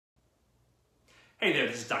Hey there,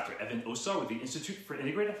 this is Dr. Evan Osar with the Institute for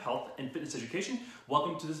Integrative Health and Fitness Education.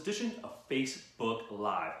 Welcome to this edition of Facebook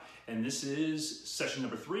Live. And this is session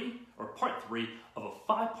number 3, or part 3, of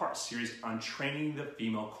a 5-part series on training the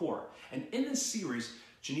female core. And in this series,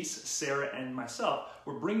 Janice, Sarah, and myself,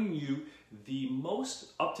 we're bringing you the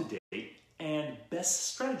most up-to-date and best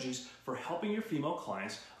strategies for helping your female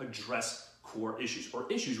clients address core issues, or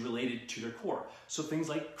issues related to their core. So things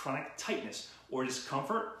like chronic tightness or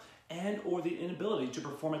discomfort, and or the inability to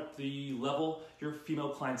perform at the level your female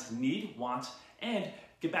clients need, want, and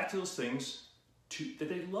get back to those things that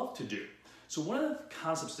they love to do. So one of the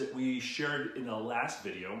concepts that we shared in the last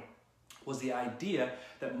video was the idea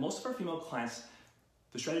that most of our female clients,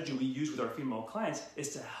 the strategy we use with our female clients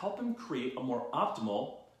is to help them create a more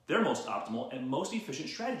optimal, their most optimal and most efficient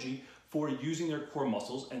strategy for using their core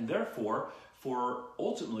muscles, and therefore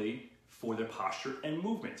ultimately for their posture and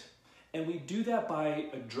movement. And we do that by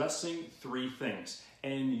addressing 3 things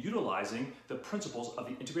and utilizing the principles of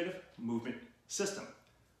the integrative movement system: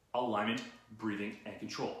 alignment, breathing, and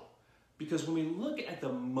control. Because when we look at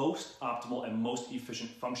the most optimal and most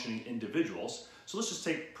efficient functioning individuals, so let's just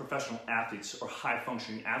take professional athletes or high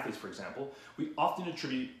functioning athletes, for example, we often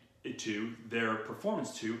attribute it to their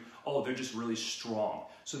performance to, oh, they're just really strong.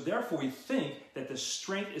 So therefore we think that the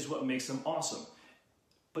strength is what makes them awesome.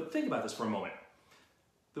 But think about this for a moment.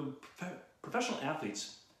 The professional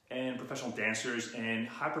athletes and professional dancers and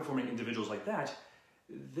high-performing individuals like that,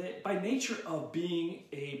 by nature of being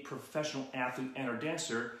a professional athlete and or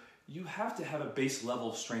dancer, you have to have a base level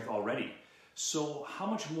of strength already. So how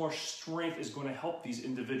much more strength is going to help these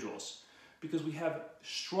individuals? Because we have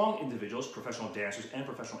strong individuals, professional dancers and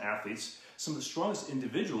professional athletes, some of the strongest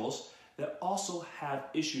individuals that also have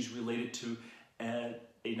issues related to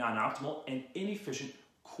a non-optimal and inefficient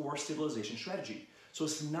core stabilization strategy. So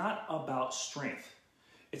it's not about strength.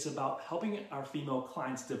 It's about helping our female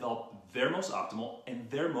clients develop their most optimal and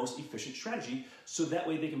their most efficient strategy so that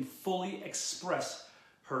way they can fully express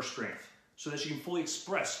her strength, so that she can fully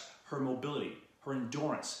express her mobility, her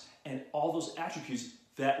endurance, and all those attributes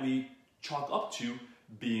that we chalk up to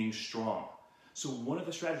being strong. So one of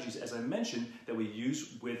the strategies, as I mentioned, that we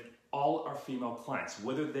use with all our female clients,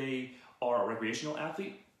 whether they are a recreational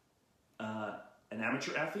athlete, an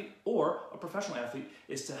amateur athlete, or a professional athlete,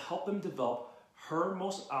 is to help them develop her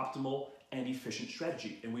most optimal and efficient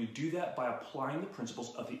strategy. And we do that by applying the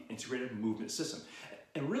principles of the integrative movement system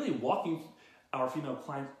and really walking our female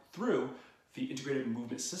client through the integrative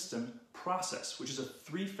movement system process, which is a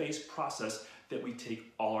 3-phase process that we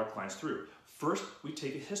take all our clients through. First, we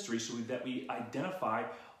take a history so that we identify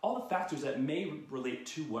all the factors that may relate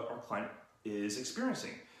to what our client is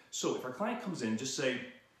experiencing. So if our client comes in, just say,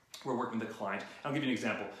 we're working with a client. I'll give you an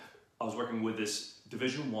example. I was working with this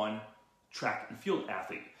Division I track and field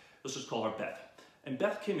athlete. Let's just call her Beth. And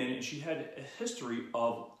Beth came in and she had a history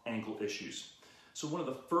of ankle issues. So one of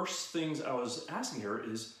the first things I was asking her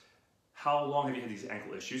is, how long have you had these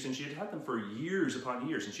ankle issues? And she had had them for years upon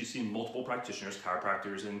years. And she'd seen multiple practitioners,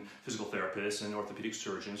 chiropractors and physical therapists and orthopedic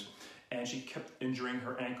surgeons. And she kept injuring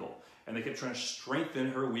her ankle. And they kept trying to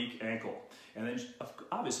strengthen her weak ankle. And then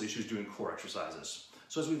obviously she was doing core exercises.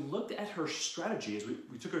 So as we looked at her strategy, as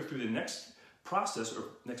we took her through the next process, or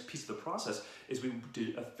next piece of the process, is we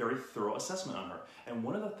did a very thorough assessment on her. And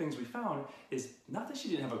one of the things we found is not that she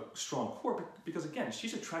didn't have a strong core, but because again,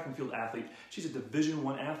 she's a track and field athlete, she's a Division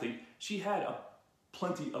I athlete, she had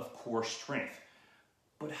plenty of core strength.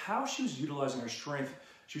 But how she was utilizing her strength,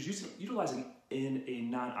 she was utilizing in a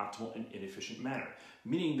non-optimal and inefficient manner,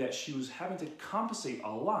 meaning that she was having to compensate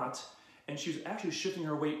a lot, and she was actually shifting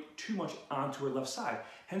her weight too much onto her left side.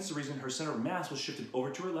 Hence the reason her center of mass was shifted over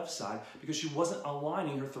to her left side, because she wasn't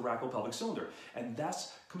aligning her thoracolpelvic cylinder. And that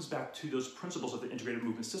comes back to those principles of the integrated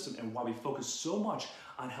movement system and why we focus so much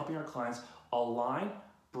on helping our clients align,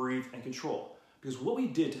 breathe, and control. Because what we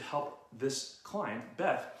did to help this client,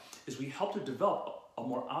 Beth, is we helped her develop a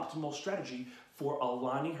more optimal strategy for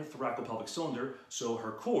aligning her thoracolpelvic cylinder, so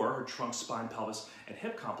her core, her trunk, spine, pelvis, and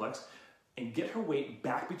hip complex, and get her weight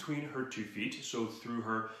back between her 2 feet, so through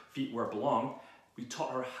her feet where it belonged. We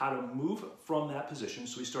taught her how to move from that position.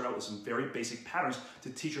 So we started out with some very basic patterns to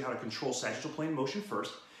teach her how to control sagittal plane motion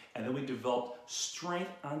first, and then we developed strength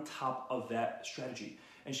on top of that strategy.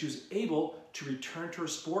 And she was able to return to her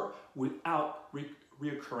sport without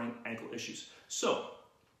reoccurring ankle issues. So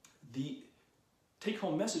the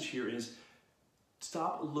take-home message here is,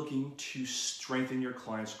 stop looking to strengthen your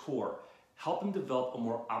client's core. Help them develop a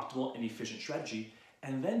more optimal and efficient strategy,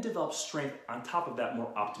 and then develop strength on top of that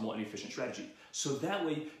more optimal and efficient strategy. So that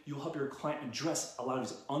way you'll help your client address a lot of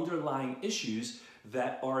these underlying issues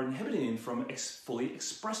that are inhibiting them from fully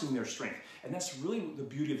expressing their strength. And that's really the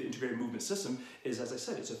beauty of the integrated movement system is, as I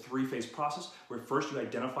said, it's a three-phase process where first you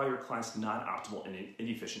identify your client's non-optimal and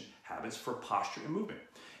inefficient habits for posture and movement.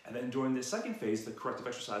 And then during the second phase, the corrective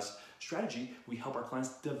exercise strategy, we help our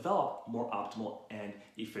clients develop more optimal and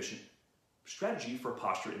efficient strategy for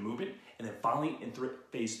posture and movement. And then finally, in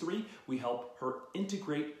phase 3, we help her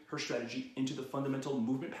integrate her strategy into the fundamental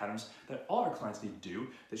movement patterns that all our clients need to do,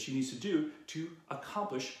 that she needs to do to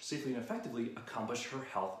accomplish, safely and effectively, accomplish her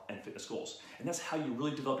health and fitness goals. And that's how you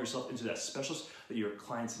really develop yourself into that specialist that your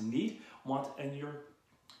clients need, want, and your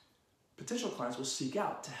potential clients will seek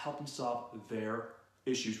out to help them solve their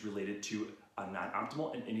issues related to a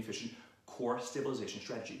non-optimal and inefficient core stabilization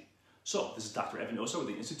strategy. So, this is Dr. Evan Osa with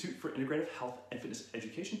the Institute for Integrative Health and Fitness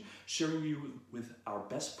Education, sharing you with our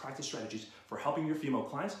best practice strategies for helping your female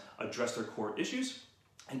clients address their core issues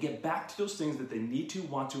and get back to those things that they need to,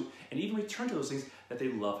 want to, and even return to those things that they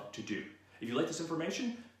love to do. If you like this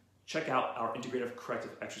information, check out our Integrative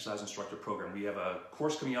Corrective Exercise Instructor Program. We have a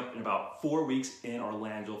course coming up in about 4 weeks in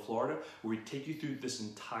Orlando, Florida, where we take you through this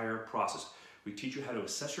entire process. We teach you how to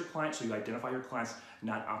assess your client so you identify your client's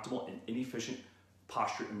non-optimal and inefficient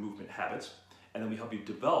posture and movement habits, and then we help you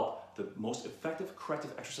develop the most effective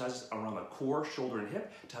corrective exercises around the core, shoulder, and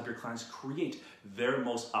hip to help your clients create their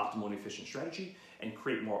most optimal and efficient strategy and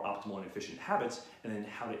create more optimal and efficient habits. And then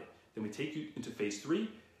then we take you into phase 3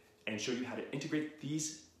 and show you how to integrate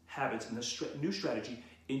these habits and this new strategy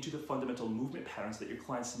into the fundamental movement patterns that your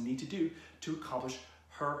clients need to do to accomplish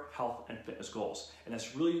her health and fitness goals. And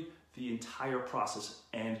that's really the entire process,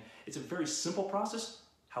 and it's a very simple process.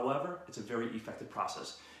 However, it's a very effective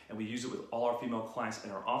process, and we use it with all our female clients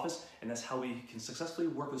in our office, and that's how we can successfully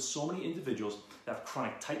work with so many individuals that have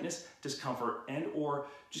chronic tightness, discomfort, and or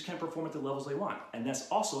just can't perform at the levels they want. And that's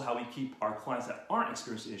also how we keep our clients that aren't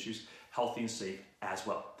experiencing issues healthy and safe as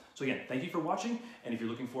well. So again, thank you for watching, and if you're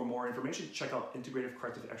looking for more information, check out Integrative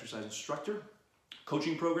Corrective Exercise Instructor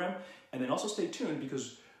coaching program, and then also stay tuned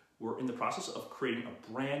because we're in the process of creating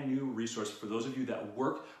a brand new resource for those of you that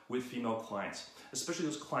work with female clients, especially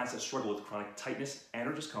those clients that struggle with chronic tightness and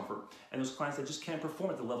or discomfort, and those clients that just can't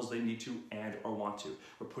perform at the levels they need to and or want to.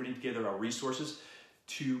 We're putting together our resources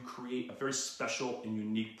to create a very special and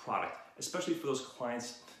unique product, especially for those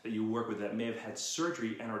clients that you work with that may have had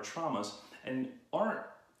surgery and or traumas and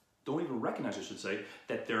don't even recognize, I should say,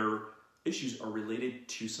 that their issues are related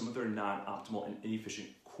to some of their non-optimal and inefficient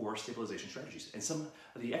core stabilization strategies. And some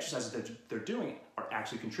of the exercises that they're doing are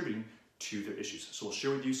actually contributing to their issues. So we'll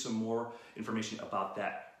share with you some more information about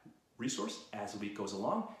that resource as the week goes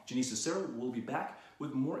along. Janice and Sarah will be back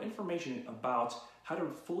with more information about how to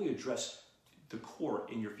fully address the core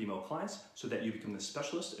in your female clients so that you become the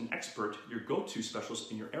specialist and expert, your go-to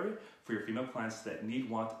specialist in your area for your female clients that need,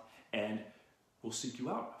 want, and will seek you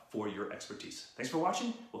out for your expertise. Thanks for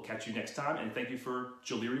watching. We'll catch you next time. And thank you for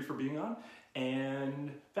Jaliri for being on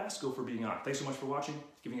and Vasco for being on. Thanks so much for watching,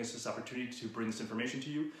 giving us this opportunity to bring this information to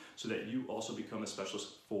you so that you also become a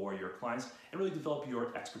specialist for your clients and really develop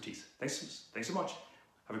your expertise. Thanks so much.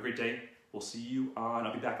 Have a great day. We'll see you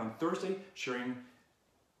I'll be back on Thursday sharing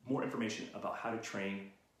more information about how to train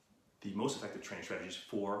the most effective training strategies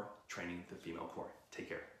for training the female core. Take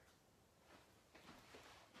care.